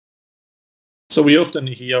So we often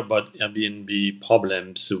hear about Airbnb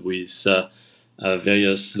problems with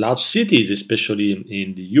various large cities, especially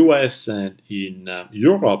in the US and in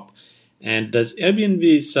Europe. And as Airbnb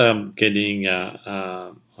is getting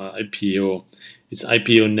IPO, its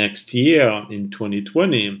IPO next year in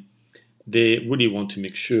 2020, they really want to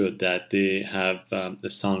make sure that they have a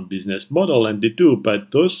sound business model, and they do.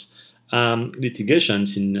 But those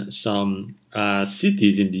litigations in some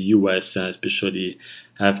cities in the US, especially,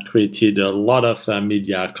 have created a lot of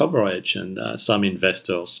media coverage, and some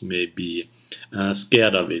investors may be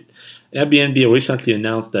scared of it. Airbnb recently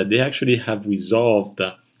announced that they actually have resolved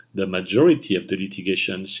the majority of the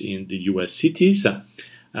litigations in the US cities,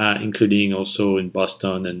 including also in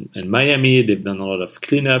Boston and Miami. They've done a lot of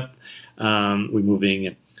cleanup,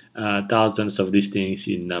 removing thousands of listings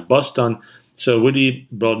in Boston. So really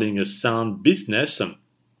building a sound business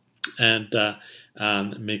and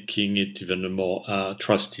making it even more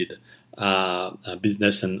trusted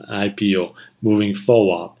business and IPO moving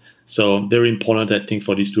forward. So very important, I think,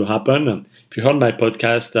 for this to happen. If you heard my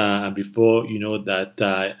podcast before, you know that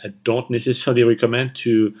I don't necessarily recommend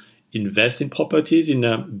to invest in properties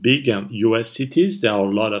in big US cities. There are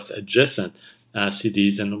a lot of adjacent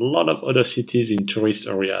cities and a lot of other cities in tourist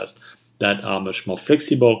areas that are much more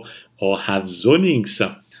flexible or have zonings.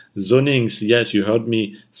 Zonings, yes, you heard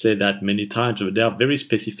me say that many times, but there are very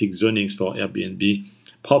specific zonings for Airbnb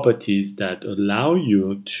properties that allow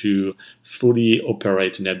you to fully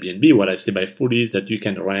operate an Airbnb. What I say by fully is that you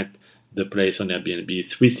can rent the place on Airbnb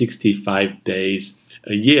 365 days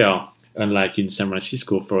a year, unlike in San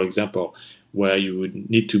Francisco, for example, where you would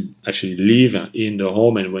need to actually live in the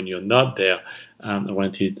home, and when you're not there,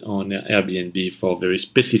 rent it on Airbnb for a very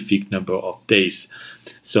specific number of days.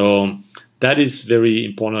 So that is very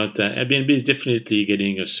important. Airbnb is definitely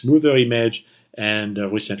getting a smoother image, and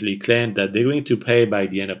recently claimed that they're going to pay by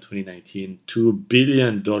the end of 2019 $2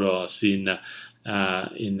 billion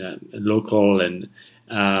in local and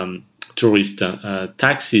tourist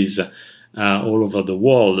taxes all over the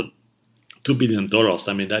world. $2 billion.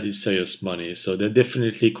 I mean, that is serious money. So they're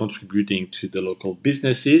definitely contributing to the local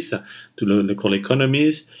businesses, to the local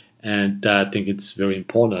economies. And I think it's very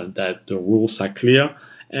important that the rules are clear.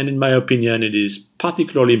 And in my opinion, it is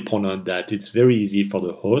particularly important that it's very easy for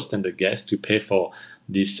the host and the guest to pay for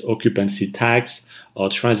this occupancy tax or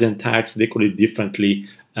transient tax. They call it differently.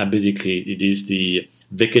 Basically, it is the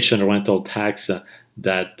vacation rental tax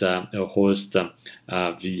that a host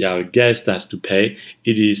via a guest has to pay.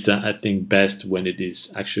 It is, I think, best when it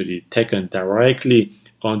is actually taken directly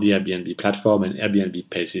on the Airbnb platform and Airbnb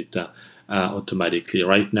pays it automatically.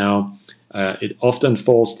 Right now, it often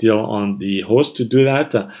falls still on the host to do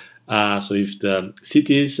that. So if the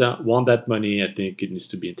cities want that money, I think it needs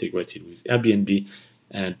to be integrated with Airbnb,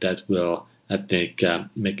 and that will, I think,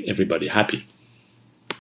 make everybody happy.